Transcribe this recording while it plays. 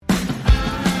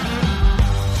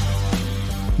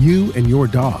You and your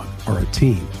dog are a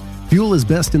team. Fuel is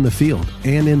best in the field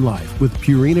and in life with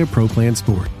Purina Pro Plan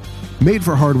Sport. Made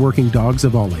for hardworking dogs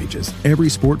of all ages, every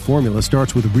sport formula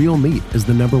starts with real meat as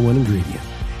the number one ingredient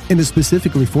and is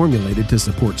specifically formulated to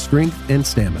support strength and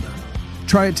stamina.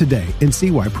 Try it today and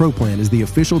see why Pro Plan is the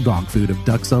official dog food of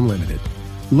Ducks Unlimited.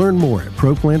 Learn more at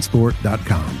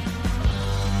ProPlansport.com.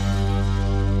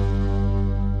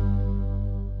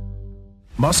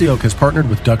 Mossy Oak has partnered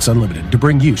with Ducks Unlimited to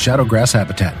bring you Shadowgrass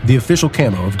Habitat, the official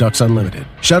camo of Ducks Unlimited.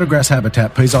 Shadowgrass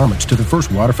Habitat pays homage to the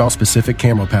first waterfowl-specific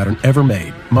camo pattern ever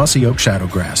made, Mossy Oak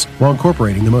Shadowgrass, while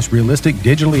incorporating the most realistic,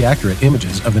 digitally accurate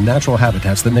images of the natural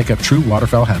habitats that make up true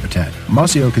waterfowl habitat.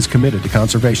 Mossy Oak is committed to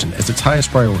conservation as its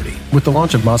highest priority. With the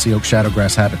launch of Mossy Oak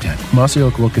Shadowgrass Habitat, Mossy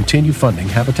Oak will continue funding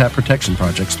habitat protection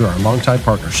projects through our longtime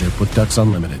partnership with Ducks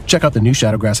Unlimited. Check out the new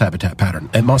Shadowgrass Habitat pattern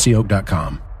at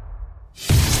mossyoak.com.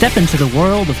 Step into the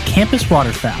world of Campus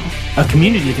Waterfowl, a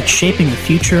community that's shaping the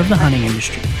future of the hunting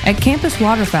industry. At Campus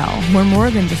Waterfowl, we're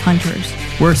more than just hunters.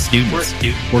 We're students.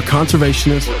 We're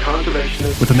conservationists.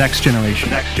 With the next generation.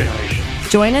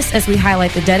 Join us as we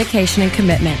highlight the dedication and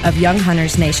commitment of young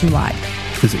hunters nationwide.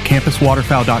 Visit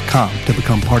campuswaterfowl.com to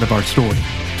become part of our story.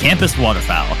 Campus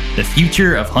Waterfowl, the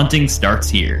future of hunting starts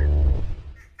here.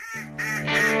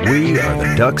 We are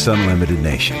the Ducks Unlimited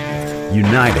Nation,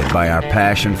 united by our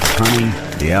passion for hunting,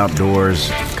 the outdoors,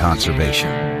 and conservation.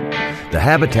 The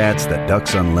habitats that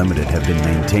Ducks Unlimited have been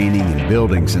maintaining and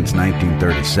building since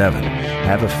 1937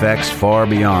 have effects far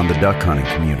beyond the duck hunting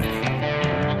community.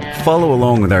 Follow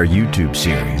along with our YouTube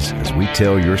series as we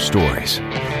tell your stories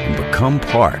and become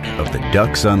part of the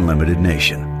Ducks Unlimited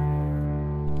Nation.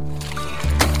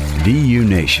 DU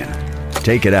Nation,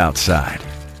 take it outside.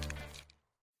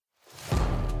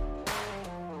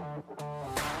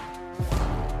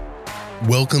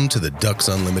 Welcome to the Ducks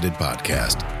Unlimited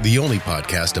podcast, the only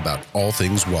podcast about all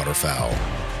things waterfowl.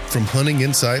 From hunting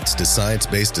insights to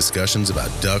science-based discussions about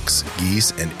ducks,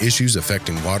 geese, and issues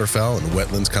affecting waterfowl and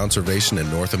wetlands conservation in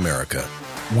North America,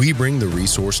 we bring the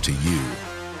resource to you.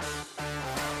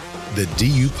 The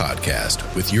DU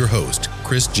Podcast with your host,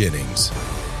 Chris Jennings.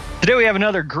 Today we have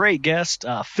another great guest,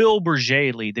 Phil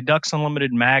Bourjaily, the Ducks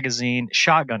Unlimited magazine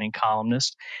shotgunning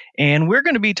columnist, and we're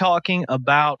going to be talking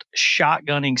about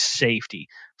shotgunning safety.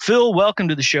 Phil, welcome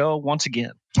to the show once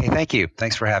again. Hey, thank you.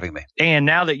 Thanks for having me. And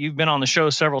now that you've been on the show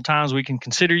several times, we can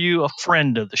consider you a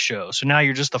friend of the show. So now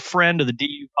you're just a friend of the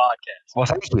DU podcast. Well,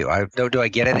 thank you. Do I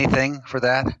get anything for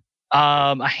that?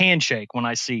 A handshake when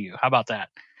I see you. How about that?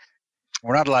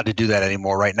 We're not allowed to do that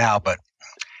anymore right now, but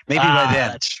maybe by then.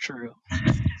 That's true.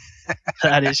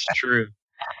 That is true.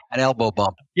 An elbow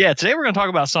bump. Yeah, today we're going to talk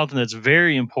about something that's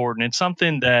very important. It's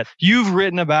something that you've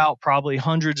written about probably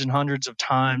hundreds and hundreds of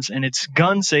times, and it's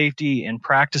gun safety and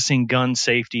practicing gun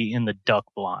safety in the duck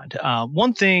blind.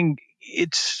 One thing,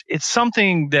 it's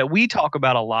something that we talk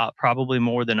about a lot, probably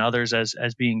more than others as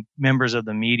being members of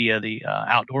the media, the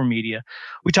outdoor media.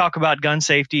 We talk about gun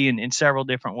safety in several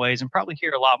different ways and probably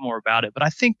hear a lot more about it. But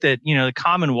I think that, the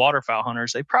common waterfowl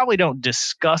hunters, they probably don't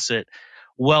discuss it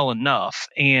well enough.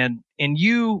 And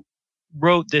you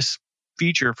wrote this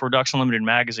feature for Ducks Unlimited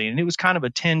magazine, and it was kind of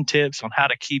a 10 tips on how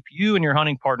to keep you and your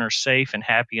hunting partners safe and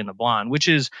happy in the blind, which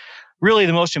is really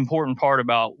the most important part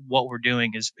about what we're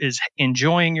doing is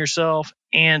enjoying yourself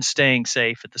and staying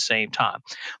safe at the same time.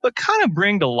 But kind of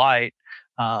bring to light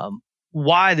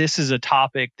why this is a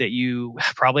topic that you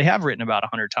probably have written about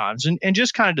 100 times, and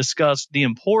just kind of discuss the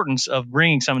importance of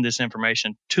bringing some of this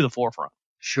information to the forefront.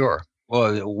 Sure.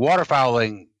 Well,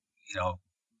 waterfowling,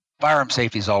 firearm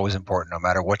safety is always important no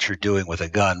matter what you're doing with a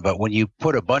gun. But when you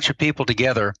put a bunch of people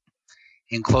together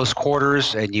in close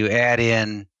quarters and you add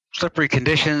in slippery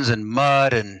conditions and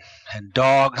mud and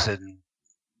dogs and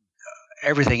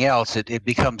everything else, it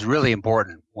becomes really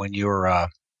important when you're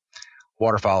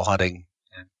waterfowl hunting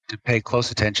to pay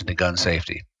close attention to gun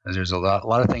safety. Because there's a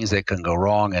lot of things that can go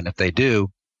wrong, and if they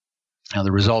do,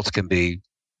 the results can be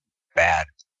bad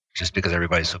just because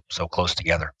everybody's so close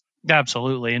together.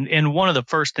 Absolutely. And one of the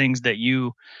first things that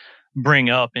you bring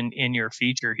up in your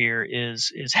feature here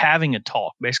is having a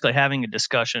talk, basically having a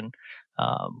discussion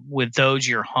with those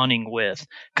you're hunting with.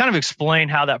 Kind of explain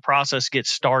how that process gets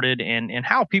started and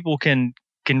how people can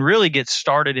really get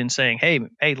started in saying, hey,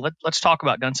 let's talk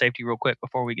about gun safety real quick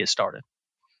before we get started.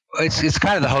 It's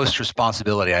kind of the host's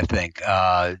responsibility, I think.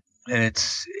 And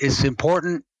it's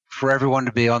important for everyone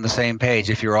to be on the same page.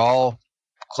 If you're all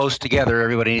close together,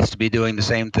 everybody needs to be doing the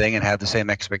same thing and have the same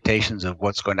expectations of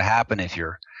what's going to happen if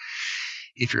you're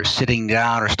sitting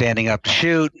down or standing up to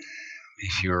shoot,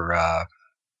 if you're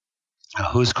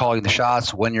who's calling the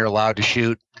shots, when you're allowed to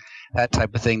shoot, that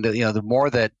type of thing. The more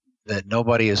that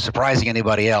nobody is surprising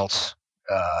anybody else,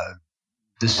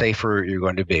 the safer you're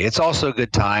going to be. It's also a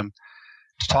good time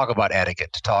to talk about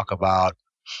etiquette, to talk about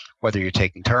whether you're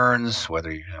taking turns,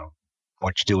 whether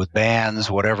what you do with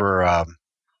bands, whatever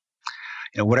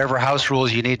whatever house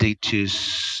rules you need to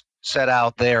set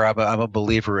out there. I'm a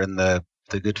believer in the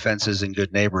good fences and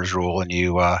good neighbors rule, and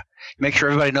you make sure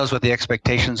everybody knows what the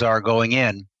expectations are going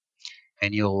in,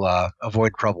 and you'll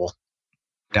avoid trouble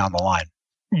down the line.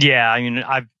 Yeah, I mean,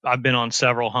 I've been on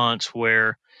several hunts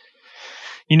where,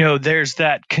 there's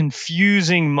that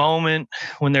confusing moment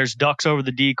when there's ducks over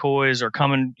the decoys or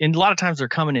coming, and a lot of times they're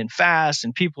coming in fast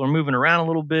and people are moving around a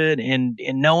little bit and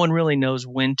no one really knows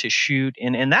when to shoot.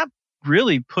 And that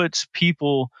really puts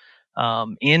people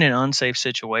in an unsafe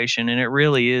situation. And it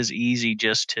really is easy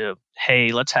just to,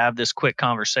 hey, let's have this quick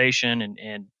conversation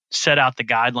and set out the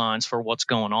guidelines for what's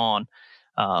going on.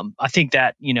 I think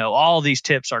that, all these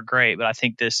tips are great, but I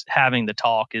think this having the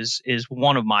talk is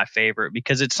one of my favorite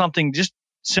because it's something just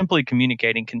simply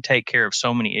communicating can take care of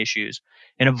so many issues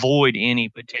and avoid any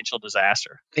potential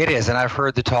disaster. It is, and I've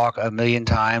heard the talk a million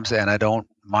times, and I don't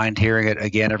mind hearing it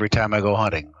again every time I go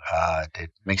hunting. It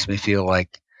makes me feel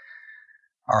like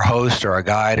our host or our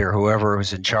guide or whoever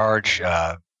who's in charge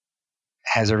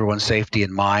has everyone's safety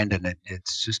in mind, and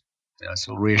it's just it's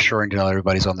reassuring to know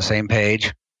everybody's on the same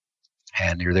page,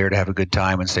 and you're there to have a good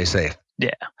time and stay safe.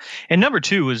 Yeah, and number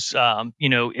two is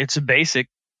it's a basic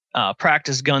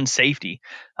practice gun safety,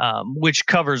 which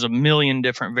covers a million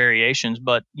different variations.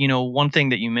 But, one thing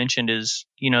that you mentioned is,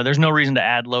 there's no reason to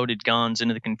add loaded guns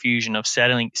into the confusion of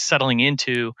settling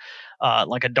into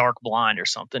like a dark blind or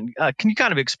something. Can you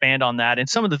kind of expand on that and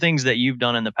some of the things that you've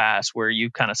done in the past where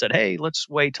you've kind of said, hey, let's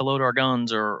wait to load our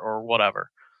guns or whatever?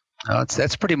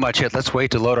 That's pretty much it. Let's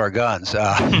wait to load our guns.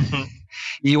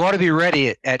 You want to be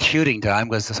ready at shooting time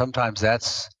because sometimes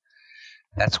that's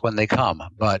when they come.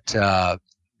 But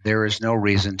there is no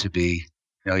reason to be,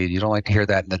 you don't like to hear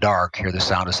that in the dark, hear the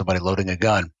sound of somebody loading a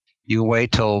gun. You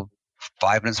wait till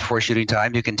 5 minutes before shooting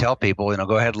time. You can tell people,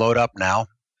 go ahead, load up now.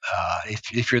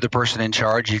 If you're the person in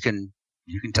charge, you can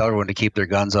tell everyone to keep their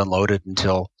guns unloaded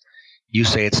until you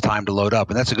say it's time to load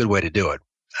up. And that's a good way to do it.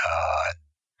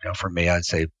 For me, I'd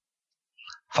say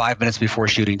 5 minutes before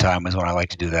shooting time is when I like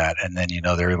to do that. And then,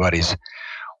 that everybody's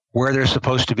where they're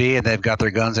supposed to be and they've got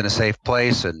their guns in a safe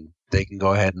place and they can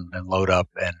go ahead and load up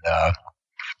and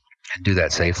do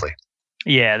that safely.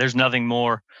 Yeah, there's nothing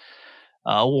more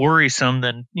worrisome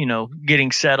than,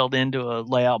 getting settled into a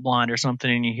layout blind or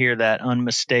something and you hear that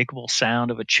unmistakable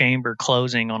sound of a chamber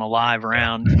closing on a live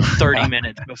round 30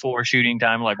 minutes before shooting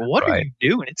time. Like, what are you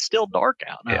doing? It's still dark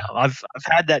out now. Yeah. I've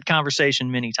had that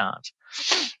conversation many times.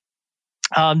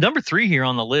 Number 3 here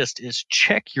on the list is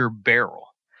check your barrel.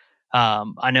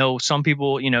 I know some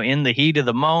people, in the heat of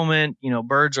the moment,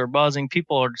 birds are buzzing.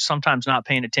 People are sometimes not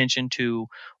paying attention to,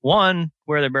 1,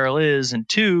 where their barrel is, and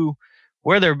 2,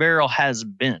 where their barrel has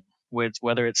been, with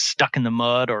whether it's stuck in the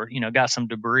mud or, got some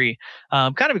debris.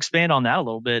 Kind of expand on that a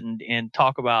little bit and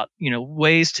talk about,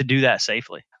 ways to do that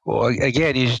safely. Well,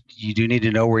 again, you do need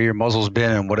to know where your muzzle's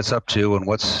been and what it's up to and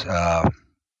what's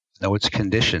its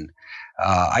condition.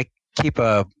 I keep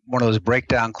one of those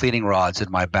breakdown cleaning rods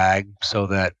in my bag so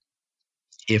that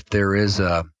if there is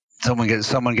someone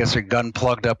gets their gun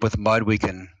plugged up with mud, we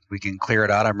can clear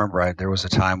it out. I remember there was a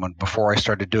time when before I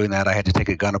started doing that, I had to take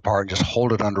a gun apart and just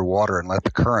hold it underwater and let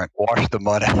the current wash the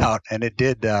mud out. And it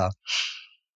did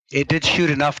shoot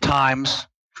enough times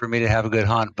for me to have a good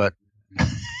hunt, but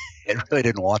it really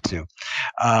didn't want to.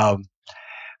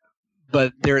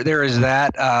 But there is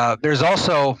that. There's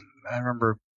also, I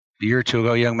remember a year or two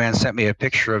ago, a young man sent me a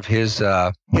picture of his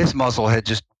muzzle had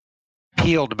just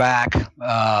peeled back.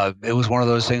 It was one of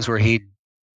those things where he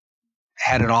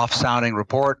had an off-sounding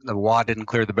report. The wad didn't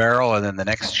clear the barrel, and then the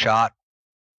next shot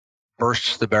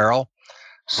bursts the barrel.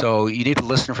 So you need to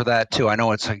listen for that too. I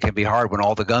know it can be hard when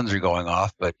all the guns are going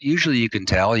off, but usually you can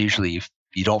tell. Usually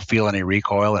you don't feel any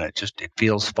recoil, and it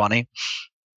feels funny.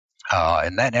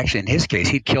 And then actually in his case,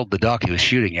 he'd killed the duck he was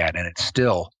shooting at, and it's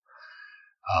still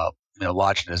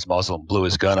lodged in his muzzle and blew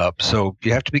his gun up. So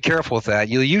you have to be careful with that.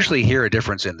 You'll usually hear a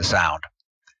difference in the sound.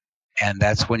 And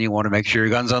that's when you want to make sure your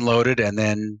gun's unloaded and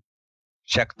then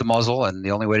check the muzzle. And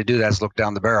the only way to do that is look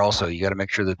down the barrel. So you got to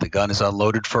make sure that the gun is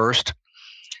unloaded first.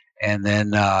 And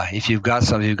then if you've got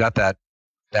that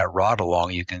rod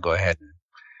along, you can go ahead and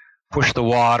push the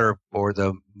wad or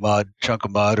the chunk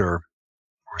of mud or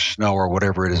snow or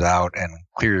whatever it is out and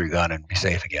clear your gun and be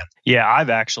safe again. Yeah, I've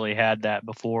actually had that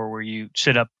before where you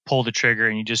sit up, pull the trigger,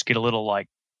 and you just get a little like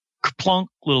plunk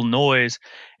little noise,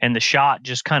 and the shot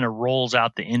just kind of rolls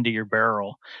out the end of your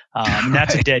barrel. And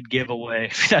that's a dead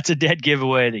giveaway. That's a dead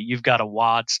giveaway that you've got a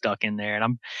wad stuck in there.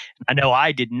 And I know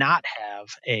I did not have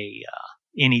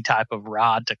any type of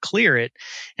rod to clear it,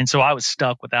 and so I was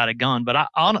stuck without a gun. But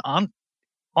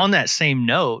on that same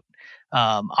note,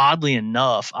 oddly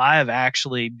enough, I have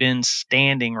actually been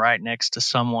standing right next to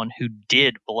someone who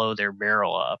did blow their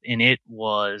barrel up. And it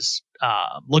was,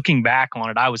 looking back on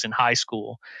it, I was in high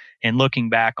school, and looking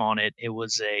back on it, it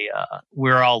was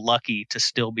we're all lucky to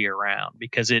still be around,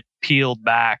 because it peeled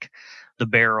back the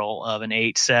barrel of an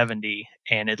 870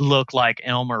 and it looked like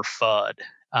Elmer Fudd.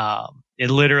 It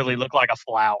literally looked like a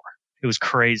flower. It was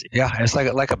crazy. Yeah, it's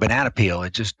like a banana peel.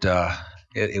 It just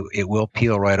it will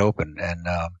peel right open. And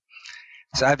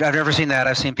so I've never seen that.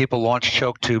 I've seen people launch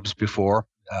choke tubes before.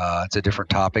 It's a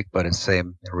different topic, but it's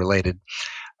same related.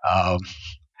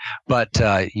 But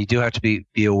you do have to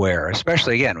be aware,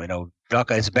 especially again, duck.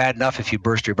 It's bad enough if you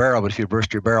burst your barrel, but if you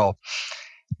burst your barrel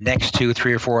next to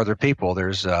 3 or 4 other people,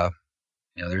 there's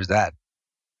that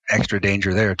extra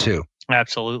danger there too.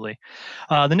 Absolutely.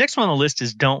 The next one on the list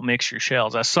is don't mix your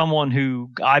shells. As someone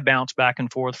who I bounce back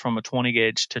and forth from a 20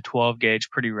 gauge to 12 gauge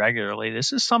pretty regularly,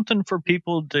 this is something for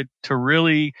people to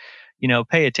really,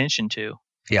 pay attention to.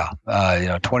 Yeah.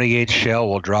 20 gauge shell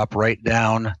will drop right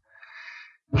down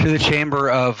to the chamber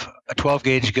of a 12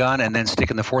 gauge gun and then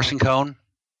stick in the forcing cone.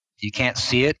 You can't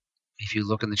see it if you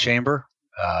look in the chamber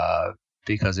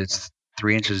because it's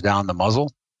 3 inches down the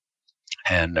muzzle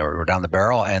or down the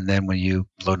barrel. And then when you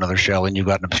load another shell in, you've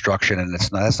got an obstruction, and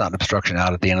that's not an obstruction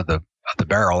out at the end of the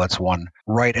barrel. That's one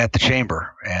right at the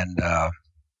chamber. And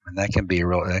that can be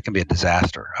a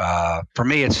disaster. For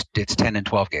me, it's 10 and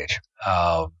 12 gauge.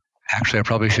 Actually, I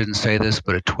probably shouldn't say this,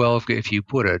 but if you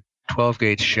put a 12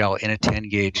 gauge shell in a 10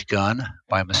 gauge gun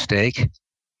by mistake,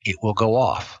 it will go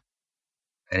off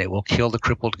and it will kill the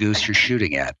crippled goose you're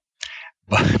shooting at.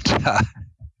 But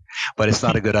it's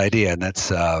not a good idea. And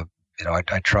that's, I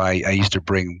used to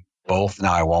bring both.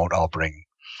 Now I won't.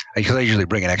 I usually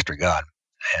bring an extra gun.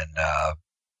 And,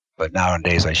 but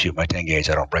nowadays I shoot my 10 gauge.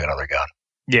 I don't bring another gun.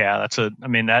 Yeah,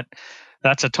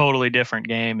 that's a totally different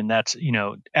game, and that's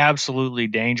absolutely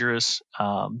dangerous.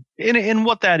 And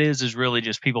what that is really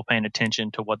just people paying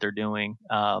attention to what they're doing.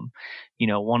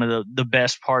 One of the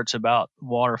best parts about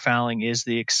waterfowling is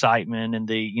the excitement and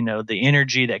the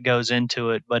energy that goes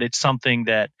into it. But it's something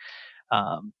that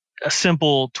a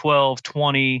simple 12,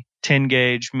 20, 10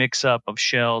 gauge mix up of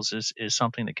shells is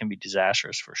something that can be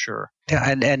disastrous for sure.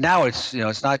 Yeah, and now it's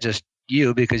it's not just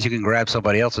you, because you can grab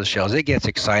somebody else's shells. It gets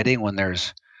exciting when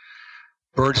there's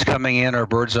birds coming in or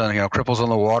birds on, cripples on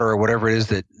the water or whatever it is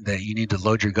that you need to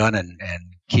load your gun and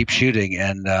keep shooting.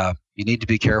 And you need to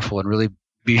be careful and really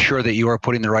be sure that you are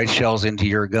putting the right shells into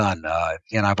your gun.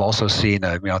 And I've also seen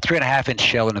a 3.5 inch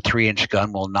shell in a 3 inch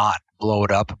gun will not blow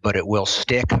it up, but it will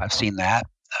stick. I've seen that.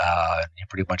 You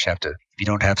pretty much have to, if you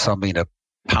don't have something to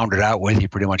pound it out with, you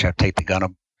pretty much have to take the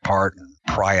gun apart and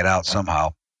pry it out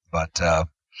somehow. But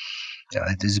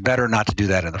it's better not to do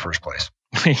that in the first place.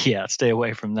 Yeah, stay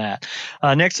away from that.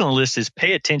 Next on the list is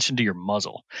pay attention to your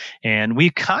muzzle. And we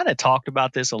kind of talked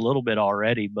about this a little bit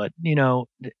already, but,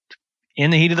 in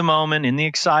the heat of the moment, in the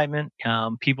excitement,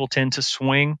 people tend to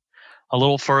swing a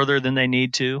little further than they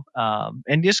need to.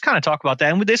 And just kind of talk about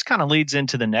that. And this kind of leads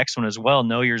into the next one as well,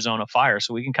 know your zone of fire.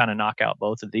 So we can kind of knock out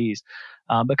both of these,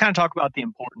 but kind of talk about the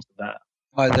importance of that.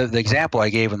 Well, the example I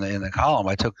gave in the column,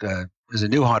 I took as a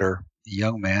new hunter, a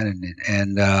young man,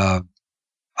 and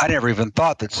I never even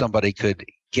thought that somebody could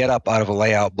get up out of a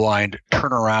layout blind,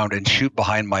 turn around, and shoot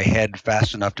behind my head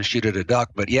fast enough to shoot at a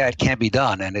duck. But yeah, it can be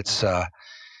done, and it's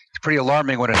pretty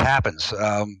alarming when it happens.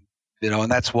 And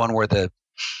that's one where the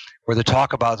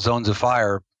talk about zones of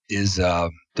fire is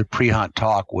the pre-hunt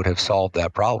talk would have solved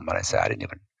that problem. And I said,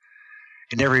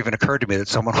 it never even occurred to me that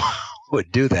someone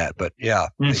would do that. But yeah,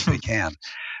 they can.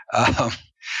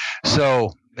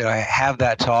 So I have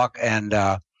that talk, and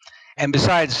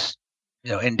besides,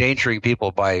 endangering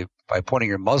people by pointing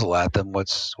your muzzle at them,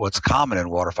 what's common in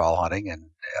waterfowl hunting and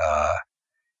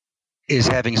is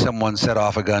having someone set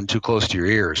off a gun too close to your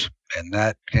ears, and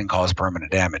that can cause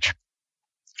permanent damage.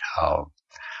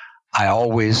 I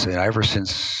always, ever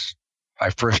since I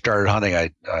first started hunting,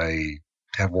 I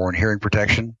have worn hearing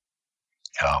protection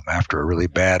after a really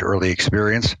bad early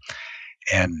experience,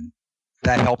 and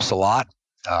that helps a lot.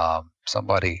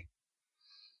 Somebody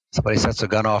sets a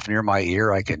gun off near my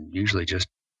ear, I can usually just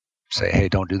say, hey,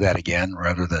 don't do that again,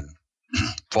 rather than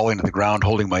falling to the ground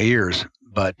holding my ears.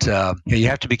 But you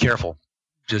have to be careful.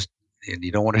 And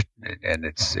you don't want to, and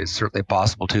it's certainly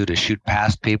possible to shoot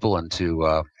past people and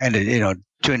to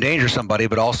endanger somebody,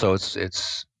 but also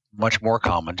it's much more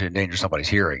common to endanger somebody's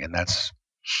hearing, and that's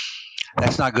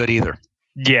not good either.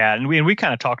 Yeah, and we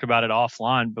kind of talked about it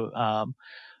offline,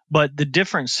 but the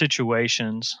different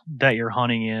situations that you're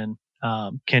hunting in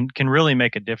can really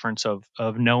make a difference of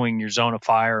knowing your zone of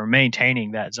fire or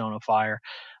maintaining that zone of fire.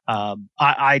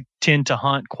 I tend to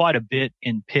hunt quite a bit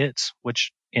in pits,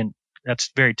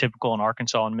 that's very typical in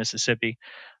Arkansas and Mississippi.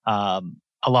 A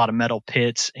lot of metal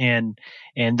pits, and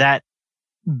that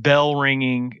bell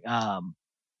ringing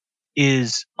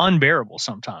is unbearable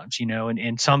sometimes,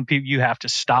 and some people you have to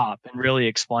stop and really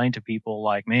explain to people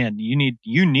like, man,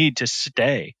 you need to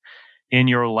stay in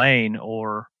your lane,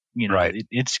 or Right.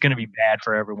 it's going to be bad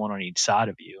for everyone on each side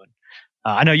of you. And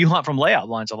I know you hunt from layout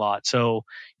lines a lot, so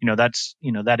that's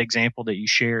that example that you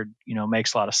shared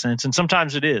makes a lot of sense. And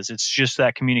sometimes it's just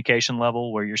that communication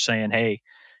level where you're saying, hey,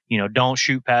 don't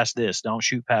shoot past this,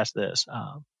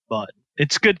 but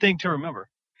it's a good thing to remember.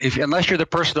 Unless you're the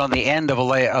person on the end of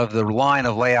the line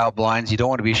of layout blinds, you don't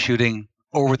want to be shooting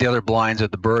over the other blinds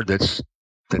at the bird that's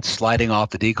sliding off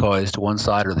the decoys to one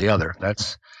side or the other.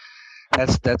 That's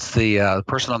the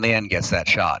person on the end gets that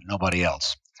shot, nobody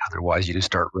else. Otherwise, you just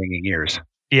start ringing ears.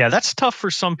 Yeah, that's tough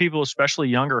for some people, especially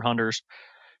younger hunters,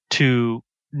 to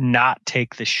not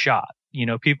take the shot.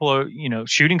 People are,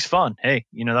 shooting's fun. Hey,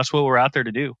 that's what we're out there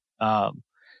to do.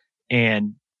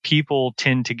 And people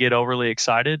tend to get overly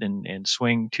excited and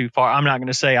swing too far. I'm not going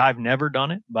to say I've never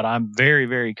done it, but I'm very,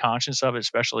 very conscious of it,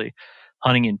 especially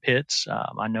hunting in pits.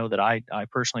 I know that I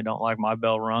personally don't like my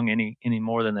bell rung any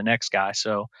more than the next guy.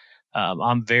 So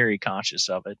I'm very conscious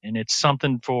of it. And it's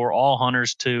something for all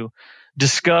hunters to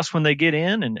discuss when they get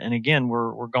in. And again,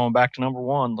 we're going back to number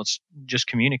one. Let's just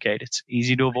communicate. It's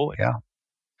easy to avoid. Yeah.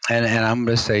 And I'm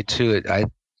going to say too,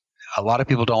 a lot of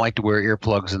people don't like to wear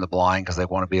earplugs in the blind because they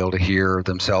want to be able to hear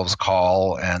themselves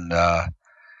call, and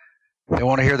they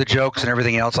want to hear the jokes and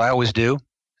everything else. I always do.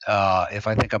 If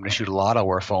I think I'm going to shoot a lot, I'll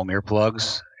wear foam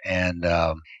earplugs. And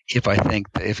if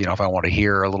I want to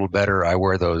hear a little better, I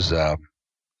wear those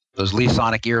Lee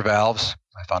Sonic ear valves.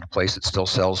 I found a place that still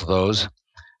sells those.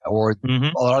 Or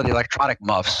a lot of the electronic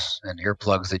muffs and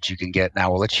earplugs that you can get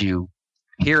now will let you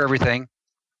hear everything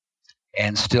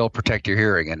and still protect your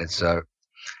hearing. And it's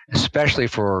especially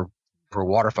for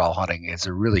waterfowl hunting, it's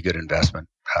a really good investment.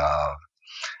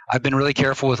 I've been really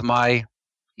careful with my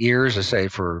ears, I say,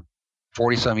 for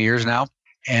 40 some years now,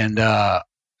 and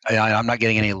I'm not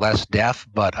getting any less deaf,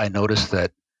 but I noticed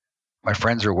that my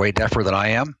friends are way deafer than I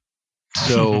am.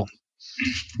 So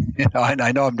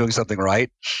I know I'm doing something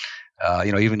right.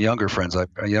 Even younger friends,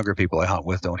 younger people I hunt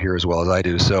with don't hear as well as I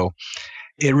do. So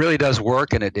it really does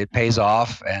work, and it pays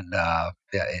off. And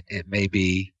it may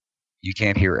be you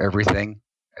can't hear everything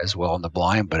as well in the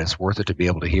blind, but it's worth it to be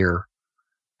able to hear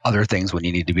other things when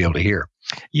you need to be able to hear.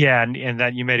 Yeah, and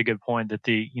that you made a good point that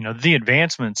the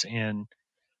advancements in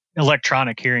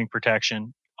electronic hearing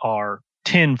protection are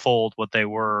tenfold what they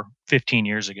were 15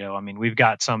 years ago. I mean, we've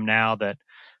got some now that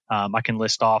I can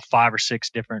list off 5 or 6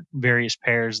 different various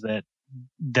pairs that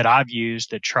I've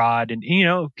used, that tried, and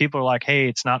people are like, hey,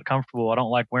 it's not comfortable, I don't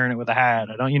like wearing it with a hat,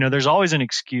 I don't, there's always an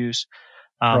excuse.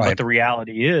 Right. But the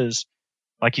reality is,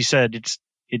 like you said,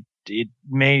 it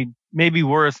may be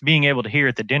worth being able to hear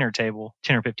at the dinner table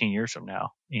 10 or 15 years from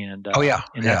now. And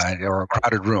or a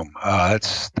crowded room.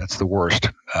 That's the worst.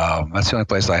 That's the only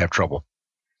place I have trouble.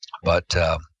 But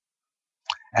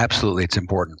absolutely, it's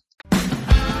important.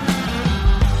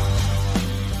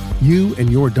 You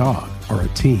and your dog are a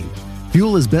team.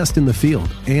 Fuel is best in the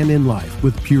field and in life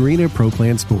with Purina Pro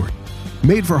Plan Sport.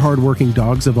 Made for hardworking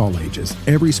dogs of all ages,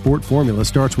 every sport formula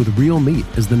starts with real meat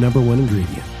as the #1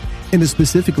 ingredient and is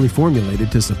specifically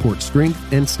formulated to support strength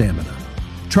and stamina.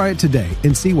 Try it today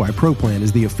and see why Pro Plan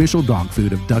is the official dog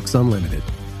food of Ducks Unlimited.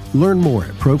 Learn more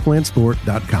at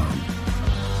ProPlansport.com.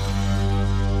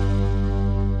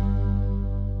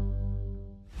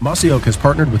 Mossy Oak has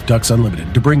partnered with Ducks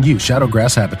Unlimited to bring you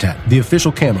Shadowgrass Habitat, the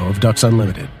official camo of Ducks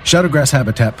Unlimited. Shadowgrass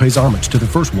Habitat pays homage to the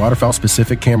first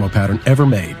waterfowl-specific camo pattern ever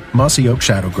made, Mossy Oak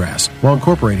Shadowgrass, while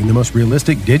incorporating the most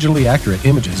realistic, digitally accurate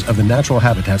images of the natural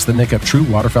habitats that make up true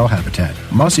waterfowl habitat.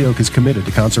 Mossy Oak is committed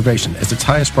to conservation as its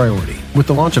highest priority. With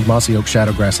the launch of Mossy Oak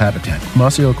Shadowgrass Habitat,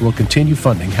 Mossy Oak will continue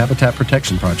funding habitat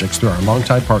protection projects through our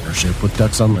longtime partnership with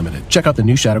Ducks Unlimited. Check out the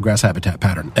new Shadowgrass Habitat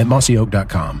pattern at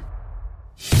mossyoak.com.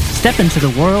 Step into the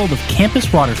world of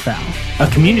Campus Waterfowl, a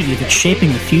community that's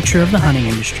shaping the future of the hunting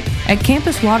industry. At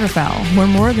Campus Waterfowl, we're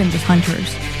more than just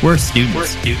hunters. We're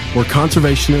students. We're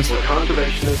conservationists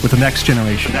with the next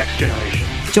generation.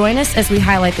 Join us as we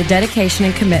highlight the dedication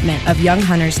and commitment of young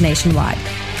hunters nationwide.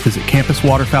 Visit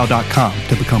campuswaterfowl.com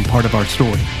to become part of our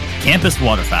story. Campus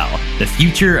Waterfowl, the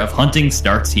future of hunting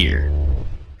starts here.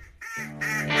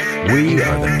 We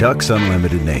are the Ducks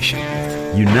Unlimited Nation,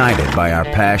 united by our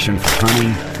passion for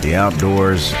hunting, the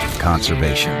outdoors, and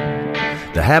conservation.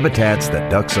 The habitats that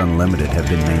Ducks Unlimited have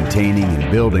been maintaining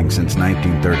and building since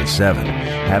 1937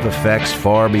 have effects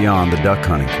far beyond the duck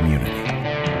hunting community.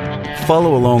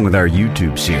 Follow along with our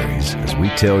YouTube series as we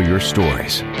tell your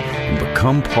stories and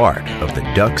become part of the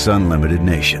Ducks Unlimited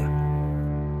Nation.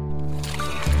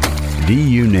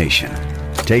 DU Nation.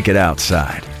 Take it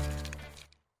outside.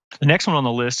 The next one on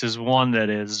the list is one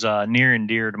that is near and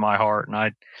dear to my heart, and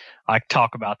I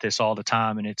talk about this all the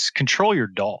time, and it's control your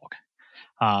dog.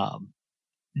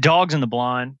 Dogs in the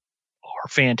blind are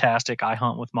fantastic. I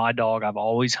hunt with my dog. I've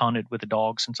always hunted with a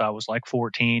dog since I was like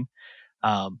 14.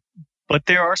 But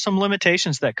there are some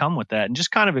limitations that come with that, and just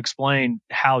kind of explain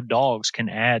how dogs can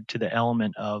add to the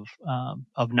element of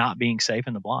not being safe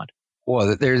in the blind.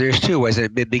 Well, there's two ways.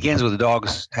 It begins with the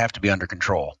dogs have to be under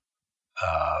control.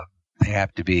 They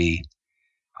have to be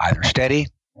either steady,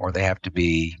 or they have to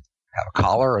have a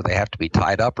collar, or they have to be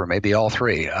tied up, or maybe all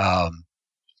three.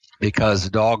 Because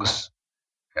dogs,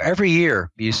 every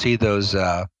year you see those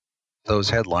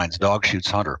headlines: "Dog shoots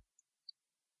hunter,"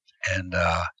 and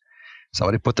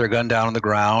somebody put their gun down on the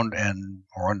ground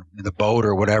or in the boat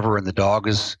or whatever, and the dog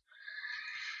is.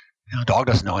 Dog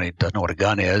doesn't know what a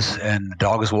gun is, and the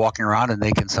dog is walking around, and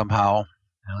they can somehow,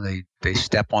 they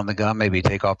step on the gun, maybe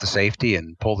take off the safety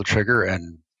and pull the trigger,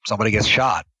 and somebody gets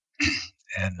shot.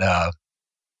 And I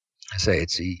say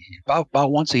it's about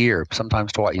once a year,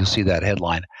 sometimes twice, you'll see that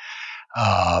headline.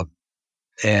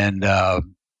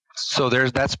 So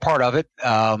that's part of it.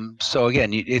 So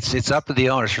again, it's up to the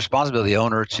owner. It's responsibility of the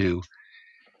owner to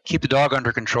keep the dog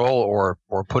under control or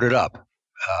put it up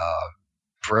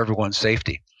for everyone's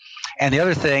safety. And the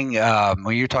other thing,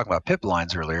 when you were talking about pit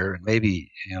blinds earlier, and maybe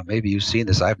you've seen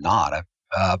this, I've not.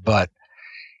 But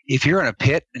if you're in a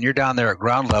pit and you're down there at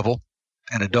ground level,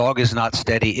 and a dog is not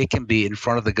steady, it can be in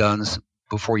front of the guns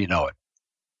before you know it,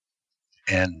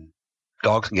 and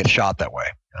dogs can get shot that way.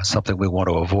 That's something we want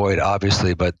to avoid,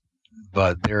 obviously. But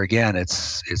there again,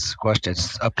 it's a question.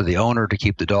 It's up to the owner to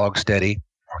keep the dog steady,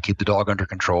 or keep the dog under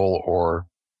control, or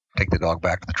take the dog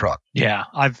back to the truck. Yeah,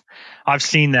 I've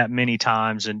seen that many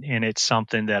times, and it's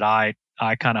something that I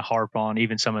kind of harp on,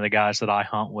 even some of the guys that I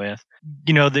hunt with.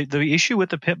 The issue with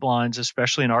the pit blinds,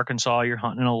 especially in Arkansas, you're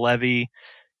hunting a levee,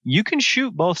 you can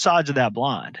shoot both sides of that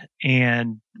blind.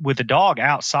 And with a dog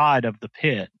outside of the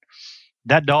pit,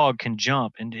 that dog can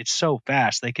jump, and it's so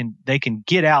fast they can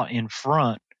get out in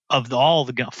front of all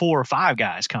the 4 or 5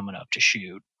 guys coming up to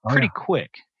shoot pretty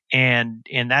quick. And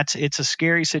it's a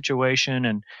scary situation.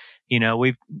 And,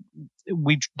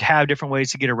 we have different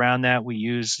ways to get around that. We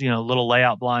use, little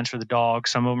layout blinds for the dog.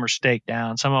 Some of them are staked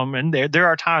down, some of them, and there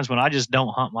are times when I just don't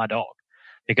hunt my dog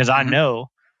because I know,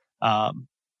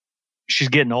 she's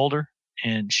getting older,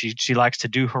 and she likes to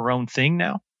do her own thing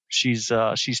now. She's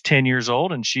 10 years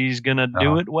old, and she's going to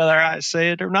do it whether I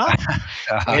say it or not.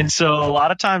 And so a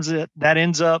lot of times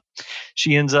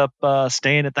she ends up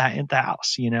staying at the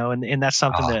house, and that's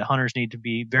something that hunters need to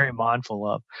be very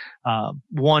mindful of.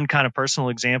 One kind of personal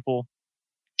example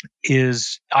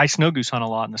is I snow goose hunt a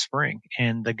lot in the spring,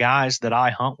 and the guys that I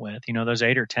hunt with, there's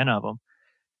 8 or 10 of them,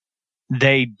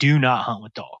 they do not hunt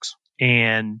with dogs.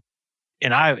 And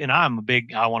I'm a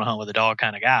big, I want to hunt with a dog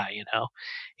kind of guy,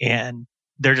 and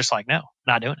they're just like, no,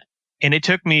 not doing it. And it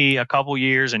took me a couple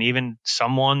years, and even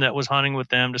someone that was hunting with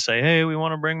them, to say, hey, we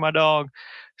want to bring my dog,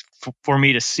 for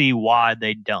me to see why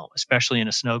they don't, especially in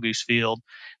a snow goose field.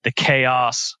 The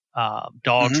chaos,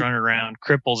 dogs running around,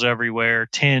 cripples everywhere,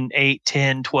 8,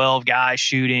 10, 12 guys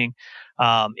shooting.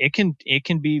 It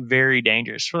can be very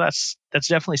dangerous. So that's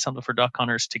definitely something for duck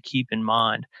hunters to keep in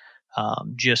mind.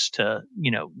 Just to,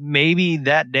 maybe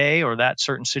that day or that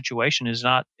certain situation it's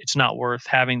not worth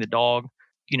having the dog,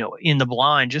 in the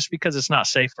blind, just because it's not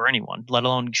safe for anyone, let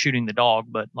alone shooting the dog.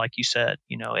 But like you said,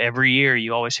 every year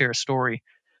you always hear a story.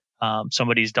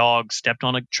 Somebody's dog stepped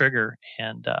on a trigger,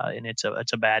 and it's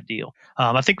a bad deal.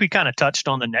 I think we kind of touched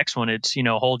on the next one. It's,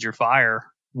 hold your fire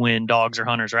when dogs or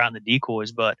hunters are out in the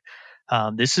decoys. But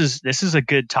this is a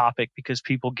good topic because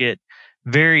people get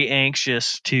very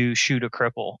anxious to shoot a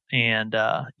cripple. And,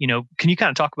 can you kind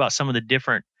of talk about some of the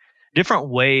different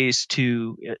ways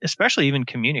to, especially even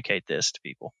communicate this to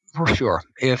people? For sure.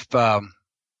 If,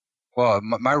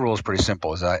 my rule is pretty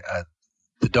simple. Is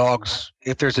the dogs,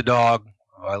 if there's a dog,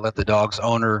 I let the dog's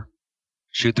owner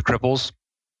shoot the cripples,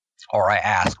 or I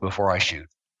ask before I shoot.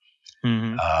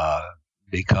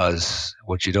 Because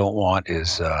what you don't want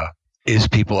is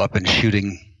people up and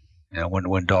shooting.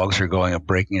 When dogs are going and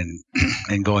breaking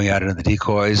and going out into the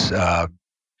decoys,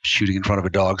 shooting in front of a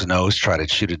dog's nose, try to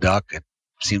shoot a duck.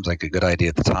 seems like a good idea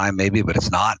at the time, maybe, but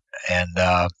it's not.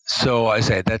 And so I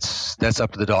say that's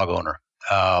up to the dog owner.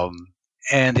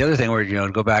 And the other thing, where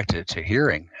to go back to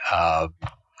hearing,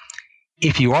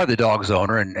 if you are the dog's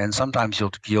owner, and sometimes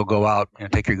you'll go out,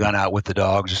 take your gun out with the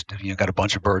dog, just if you've got a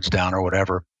bunch of birds down or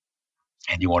whatever,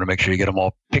 and you want to make sure you get them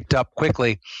all picked up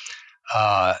quickly.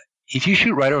 If you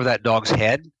shoot right over that dog's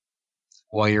head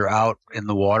while you're out in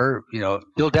the water,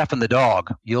 you'll deafen the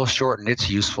dog. You'll shorten its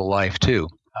useful life too.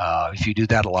 If you do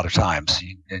that a lot of times,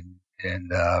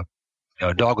 and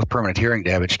a dog with permanent hearing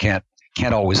damage can't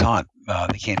always hunt.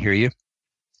 They can't hear you,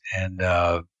 and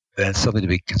that's something to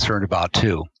be concerned about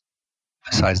too.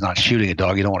 Besides not shooting a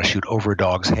dog, you don't want to shoot over a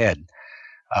dog's head.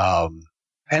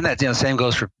 And that same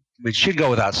goes for. It should go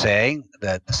without saying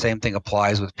that the same thing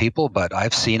applies with people, but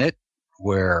I've seen it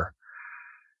where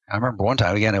I remember one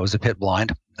time, again, it was a pit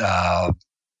blind. The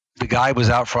guy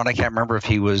was out front. I can't remember if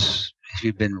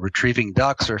he'd been retrieving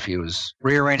ducks or if he was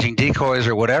rearranging decoys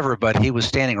or whatever, but he was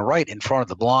standing right in front of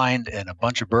the blind, and a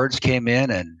bunch of birds came in,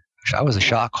 and I was a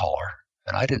shot caller,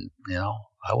 and I didn't,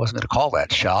 I wasn't going to call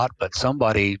that shot, but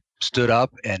somebody stood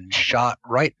up and shot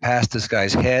right past this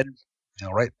guy's head,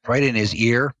 right in his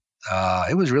ear.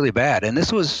 It was really bad, and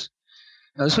this was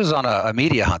on a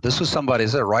media hunt. This was somebody,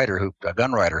 a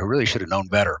gun writer who really should have known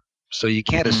better. So you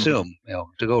can't assume,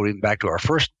 to go even back to our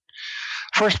first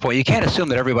point, you can't assume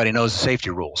that everybody knows the safety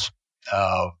rules,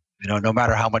 no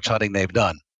matter how much hunting they've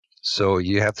done. So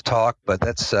you have to talk, but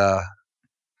that's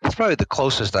probably the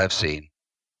closest I've seen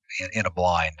in a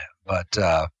blind.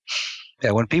 But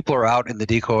when people are out in the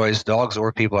decoys, dogs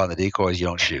or people on the decoys, you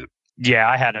don't shoot.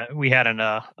 Yeah, we had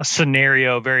a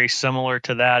scenario very similar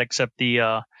to that, except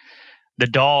the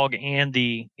dog and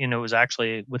it was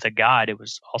actually with a guide. It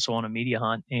was also on a media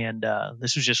hunt, and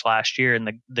this was just last year.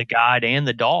 And the guide and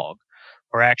the dog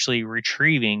were actually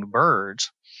retrieving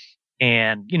birds.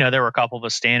 And there were a couple of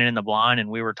us standing in the blind, and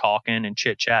we were talking and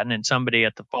chit chatting. And somebody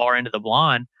at the far end of the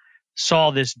blind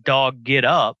saw this dog get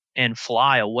up and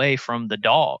fly away from the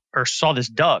dog, or saw this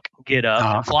duck get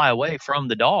up and fly away from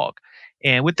the dog.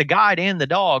 And with the guide and the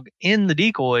dog in the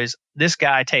decoys, this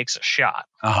guy takes a shot.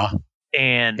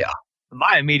 And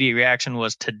my immediate reaction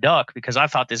was to duck, because I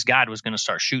thought this guide was going to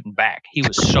start shooting back. He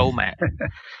was so mad.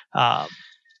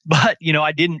 But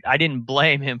I didn't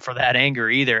blame him for that anger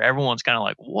either. Everyone's kind of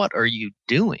like, "What are you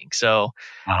doing?" So,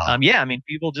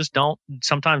 people just don't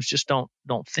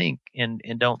think and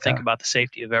don't think about the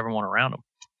safety of everyone around them.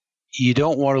 You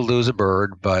don't want to lose a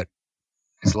bird, but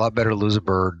it's a lot better to lose a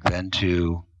bird than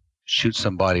to shoot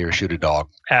somebody or shoot a dog.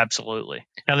 Absolutely.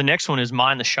 Now, the next one is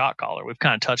mind the shot caller. We've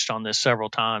kind of touched on this several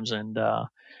times. And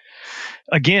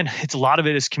again, a lot of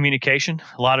it is communication.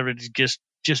 A lot of it is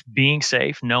just being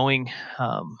safe, knowing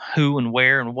who and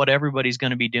where and what everybody's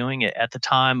going to be doing at the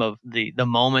time of the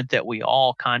moment that we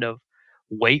all kind of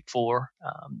wait for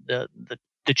the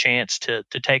chance to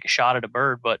take a shot at a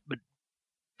bird, but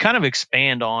kind of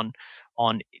expand on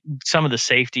some of the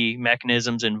safety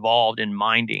mechanisms involved in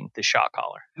minding the shot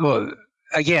caller. Well,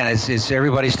 again, it's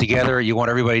everybody's together. You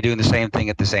want everybody doing the same thing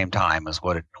at the same time is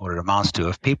what it amounts to.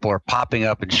 If people are popping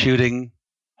up and shooting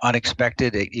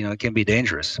unexpected, it can be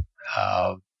dangerous.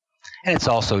 And it's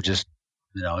also just,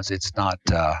 it's not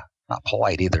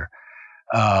polite either.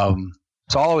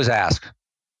 So I'll always ask.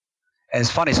 And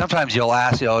it's funny, sometimes you'll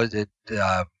ask, talk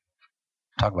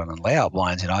about on layout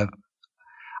blinds,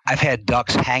 I've had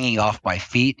ducks hanging off my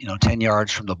feet, 10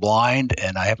 yards from the blind,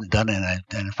 and I haven't done it.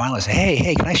 And finally I say,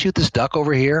 hey, can I shoot this duck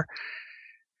over here?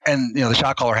 And, the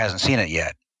shot caller hasn't seen it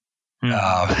yet.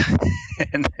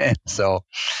 And so,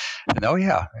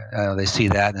 they see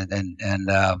that.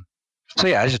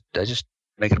 So, I just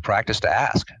make it a practice to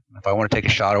ask. If I want to take a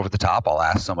shot over the top, I'll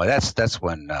ask somebody. That's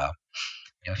when,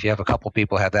 if you have a couple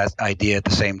people have that idea at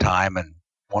the same time, and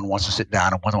one wants to sit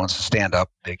down and one wants to stand up,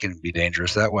 it can be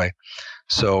dangerous that way.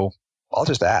 So I'll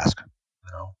just ask,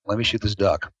 let me shoot this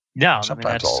duck. Yeah,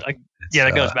 sometimes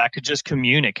that goes back to just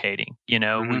communicating.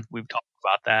 We've talked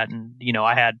about that, and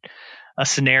I had a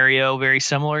scenario very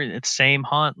similar. It's the same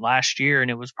hunt last year,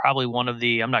 and it was probably one of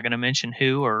the, I'm not going to mention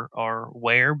who or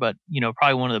where, but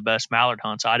probably one of the best mallard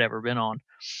hunts I'd ever been on.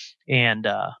 And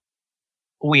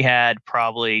we had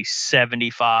probably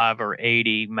 75 or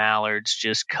 80 mallards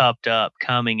just cupped up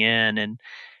coming in,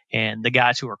 and the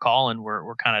guys who were calling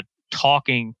were kind of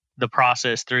talking the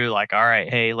process through, like, all right,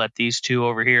 hey, let these two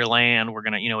over here land. We're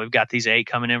going to, we've got these 8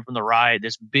 coming in from the right,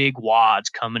 this big wads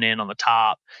coming in on the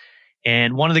top.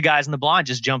 And one of the guys in the blind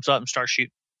just jumps up and starts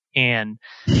shooting. And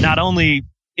not only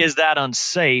is that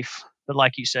unsafe, but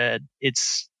like you said,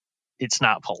 it's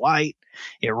not polite.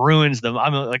 It ruins them.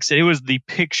 Like I said, it was the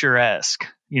picturesque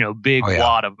big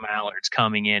wad of mallards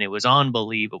coming in. It was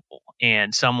unbelievable.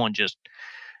 And someone just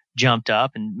jumped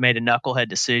up and made a knucklehead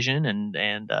decision.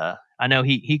 And I know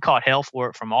he caught hell for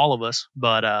it from all of us,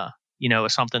 but it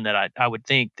was something that I would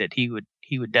think that he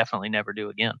would definitely never do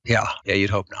again. Yeah, you'd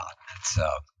hope not.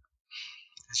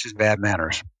 It's just bad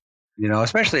manners,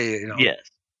 especially, Yes.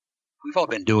 We've all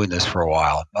been doing this for a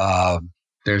while.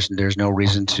 There's no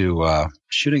reason to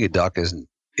shooting a duck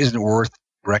isn't worth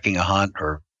wrecking a hunt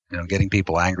or getting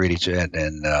people angry at each other.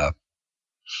 And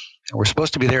we're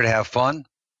supposed to be there to have fun,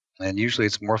 and usually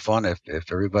it's more fun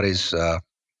if everybody's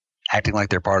acting like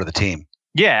they're part of the team.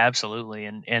 Yeah, absolutely,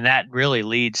 and that really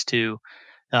leads to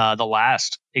the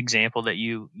last example that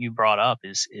you brought up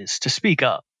is to speak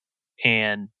up,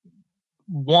 and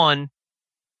one,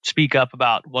 speak up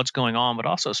about what's going on, but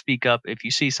also speak up if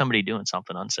you see somebody doing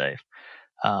something unsafe.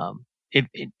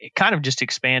 It kind of just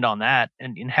expand on that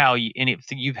and how you, and if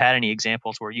you've had any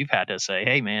examples where you've had to say,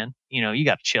 hey man, you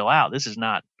got to chill out. It's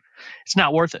not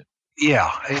worth it.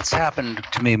 Yeah, it's happened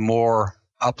to me more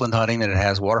upland hunting than it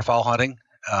has waterfowl hunting.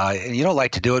 And you don't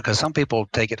like to do it because some people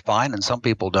take it fine and some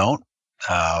people don't.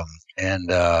 I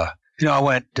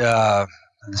went,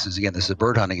 this is a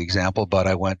bird hunting example, but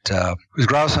I went, was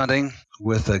grouse hunting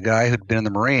with a guy who'd been in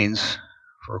the Marines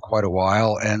for quite a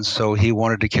while. And so he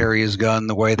wanted to carry his gun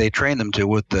the way they trained them to,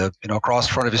 with the, across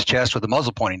the front of his chest with the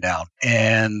muzzle pointing down.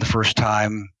 And the first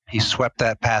time he swept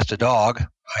that past a dog,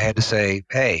 I had to say,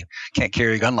 hey, can't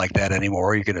carry a gun like that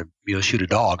anymore. You're going to shoot a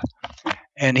dog.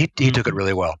 And he took it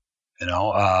really well.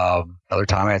 Another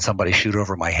time I had somebody shoot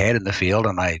over my head in the field,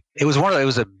 and it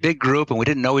was a big group and we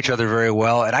didn't know each other very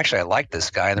well. And actually I liked this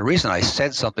guy. And the reason I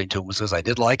said something to him was because I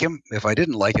did like him. If I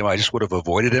didn't like him, I just would have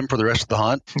avoided him for the rest of the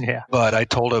hunt. Yeah. But I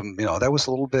told him, that was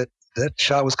a little bit, that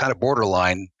shot was kind of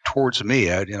borderline towards me,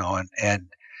 and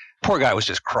poor guy was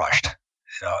just crushed.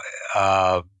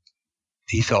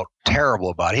 He felt terrible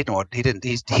about it.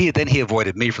 He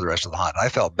avoided me for the rest of the hunt. I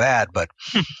felt bad, but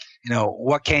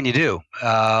what can you do?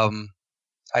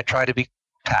 I try to be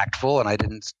tactful, and I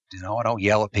don't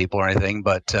yell at people or anything,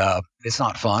 but it's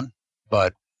not fun.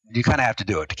 But you kind of have to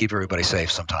do it to keep everybody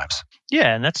safe sometimes.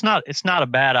 Yeah, and it's not a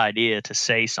bad idea to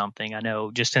say something. I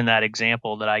know just in that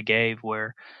example that I gave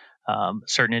where a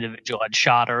certain individual had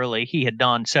shot early, he had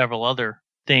done several other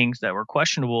things that were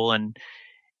questionable, and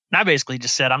I basically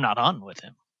just said, I'm not hunting with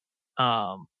him.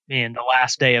 And the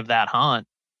last day of that hunt,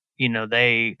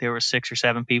 there were 6 or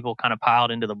 7 people kind of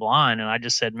piled into the blind. And I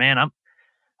just said, man, I'm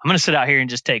going to sit out here and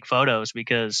just take photos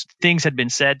because things had been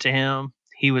said to him.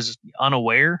 He was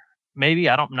unaware, maybe.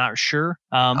 I'm not sure.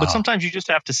 But sometimes you just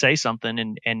have to say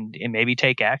something and maybe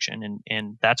take action.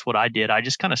 And that's what I did. I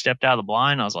just kind of stepped out of the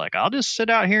blind. I was like, I'll just sit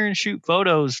out here and shoot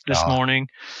photos this morning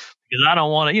because I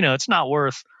don't want to, it's not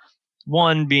worth,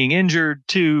 one, being injured,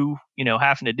 two,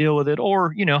 having to deal with it,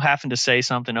 or, having to say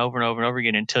something over and over and over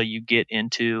again until you get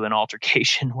into an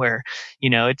altercation where,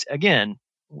 it's, again,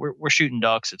 we're shooting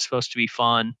ducks. It's supposed to be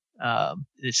fun.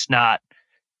 It's not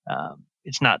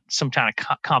some kind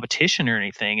of competition or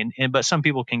anything. But some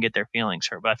people can get their feelings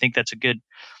hurt. But I think that's a good,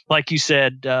 like you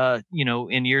said,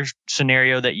 in your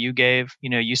scenario that you gave,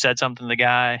 you said something to the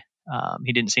guy.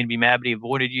 He didn't seem to be mad, but he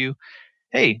avoided you.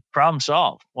 Hey, problem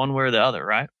solved, one way or the other,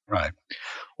 right? Right.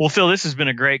 Well, Phil, this has been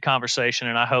a great conversation,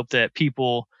 and I hope that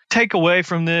people take away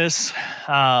from this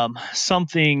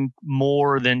something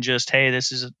more than just, hey,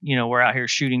 this is, we're out here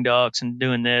shooting ducks and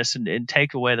doing this, and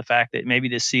take away the fact that maybe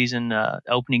this season,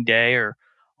 opening day or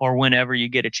whenever you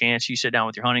get a chance, you sit down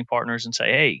with your hunting partners and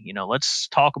say, hey, let's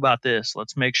talk about this.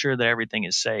 Let's make sure that everything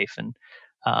is safe. And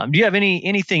do you have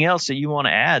anything else that you want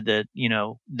to add that,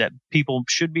 that people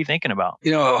should be thinking about?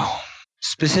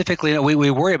 Specifically,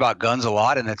 we worry about guns a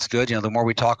lot, and that's good. The more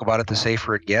we talk about it, the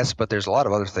safer it gets. But there's a lot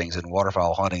of other things in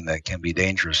waterfowl hunting that can be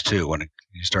dangerous too when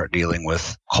you start dealing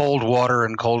with cold water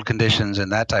and cold conditions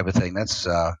and that type of thing. That's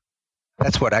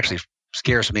what actually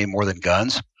scares me more than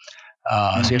guns.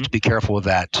 So you have to be careful with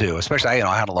that too. Especially,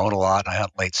 I hunt alone a lot. I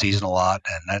hunt late season a lot,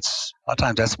 and a lot of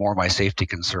times that's more my safety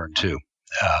concern too.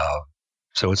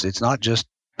 So it's not just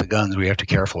the guns we have to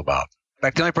be careful about. In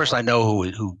fact, the only person I know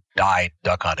who died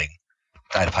duck hunting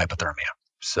died of hypothermia.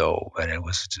 So, and it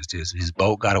was just his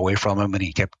boat got away from him, and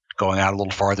he kept going out a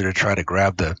little farther to try to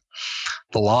grab the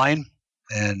line,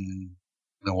 and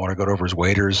the water got over his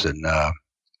waders, and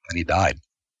he died.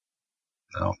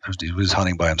 He was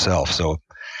hunting by himself. So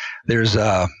there's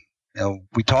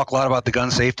we talk a lot about the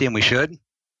gun safety, and we should,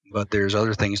 but there's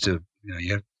other things you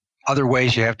have other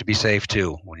ways you have to be safe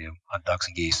too when you hunt ducks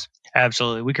and geese.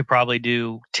 Absolutely. We could probably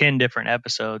do 10 different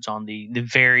episodes on the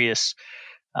various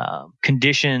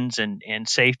conditions and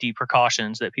safety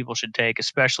precautions that people should take,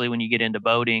 especially when you get into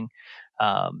boating.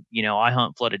 I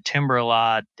hunt flooded timber a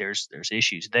lot. There's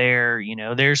issues there.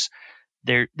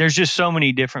 There's just so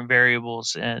many different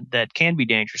variables that can be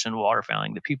dangerous in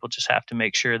waterfowling that people just have to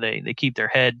make sure they keep their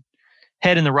head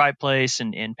in the right place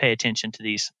and pay attention to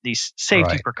these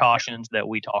safety precautions that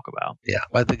we talk about. Yeah,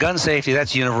 but the gun safety,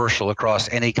 that's universal across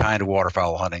any kind of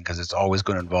waterfowl hunting because it's always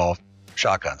going to involve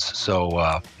shotguns.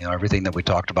 So, everything that we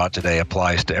talked about today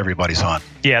applies to everybody's hunt.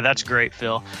 Yeah, that's great,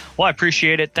 Phil. Well, I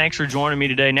appreciate it. Thanks for joining me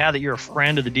today. Now that you're a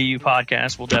friend of the DU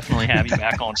podcast, we'll definitely have you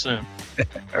back on soon.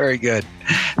 Very good.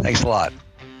 Thanks a lot.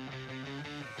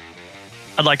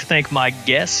 I'd like to thank my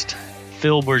guest,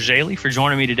 Phil Bourjaily, for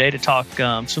joining me today to talk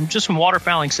some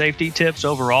waterfowling safety tips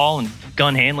overall and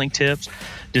gun handling tips,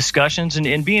 discussions,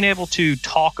 and being able to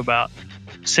talk about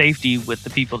safety with the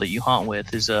people that you hunt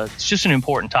with is it's just an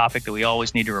important topic that we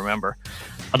always need to remember.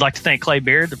 I'd like to thank Clay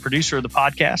Baird, the producer of the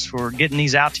podcast, for getting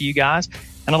these out to you guys.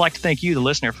 And I'd like to thank you, the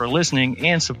listener, for listening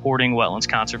and supporting wetlands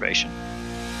conservation.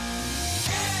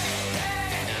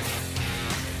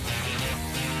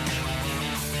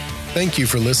 Thank you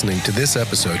for listening to this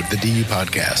episode of the DU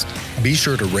Podcast. Be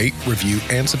sure to rate, review,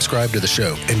 and subscribe to the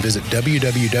show and visit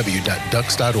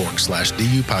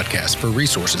www.ducks.org/DU Podcast for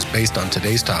resources based on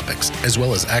today's topics, as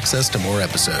well as access to more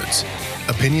episodes.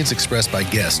 Opinions expressed by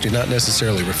guests do not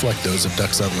necessarily reflect those of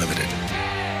Ducks Unlimited.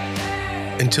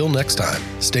 Until next time,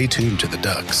 stay tuned to the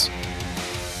Ducks.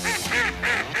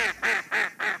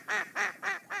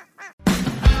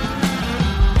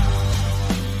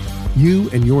 You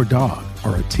and your dog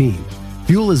are a team.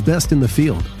 Fuel is best in the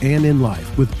field and in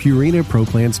life with Purina Pro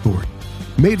Plan Sport.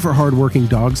 Made for hardworking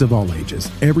dogs of all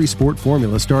ages, every sport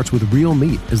formula starts with real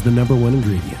meat as the #1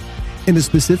 ingredient and is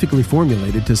specifically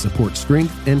formulated to support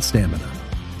strength and stamina.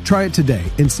 Try it today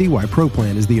and see why Pro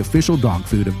Plan is the official dog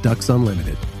food of Ducks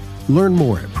Unlimited. Learn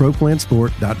more at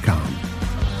ProPlansport.com.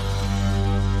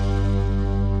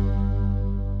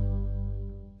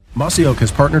 Mossy Oak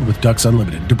has partnered with Ducks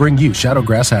Unlimited to bring you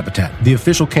Shadowgrass Habitat, the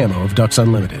official camo of Ducks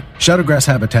Unlimited. Shadowgrass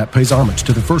Habitat pays homage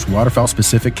to the first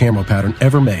waterfowl-specific camo pattern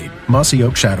ever made, Mossy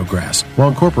Oak Shadowgrass, while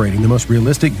incorporating the most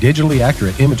realistic, digitally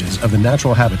accurate images of the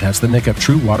natural habitats that make up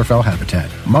true waterfowl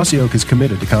habitat. Mossy Oak is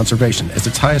committed to conservation as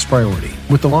its highest priority.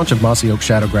 With the launch of Mossy Oak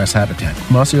Shadowgrass Habitat,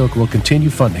 Mossy Oak will continue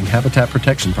funding habitat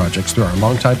protection projects through our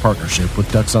longtime partnership with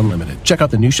Ducks Unlimited. Check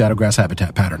out the new Shadowgrass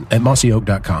Habitat pattern at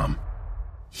mossyoak.com.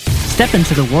 Step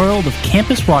into the world of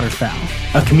Campus Waterfowl,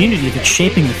 a community that's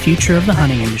shaping the future of the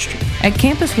hunting industry. At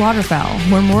Campus Waterfowl,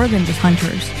 we're more than just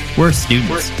hunters. We're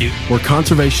students. We're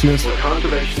conservationists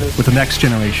with the next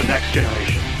generation.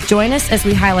 Join us as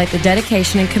we highlight the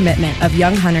dedication and commitment of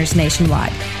young hunters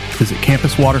nationwide. Visit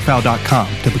campuswaterfowl.com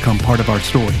to become part of our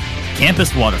story.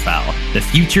 Campus Waterfowl, the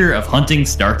future of hunting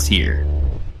starts here.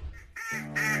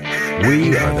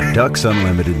 We are the Ducks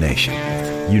Unlimited Nation,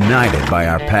 united by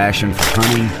our passion for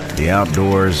hunting, the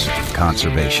outdoors, and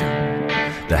conservation.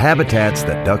 The habitats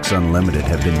that Ducks Unlimited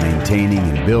have been maintaining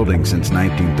and building since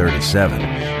 1937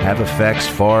 have effects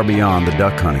far beyond the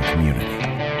duck hunting community.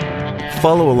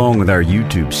 Follow along with our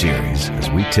YouTube series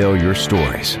as we tell your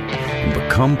stories and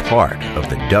become part of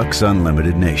the Ducks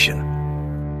Unlimited Nation.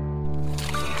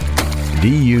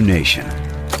 DU Nation,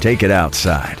 take it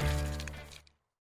outside.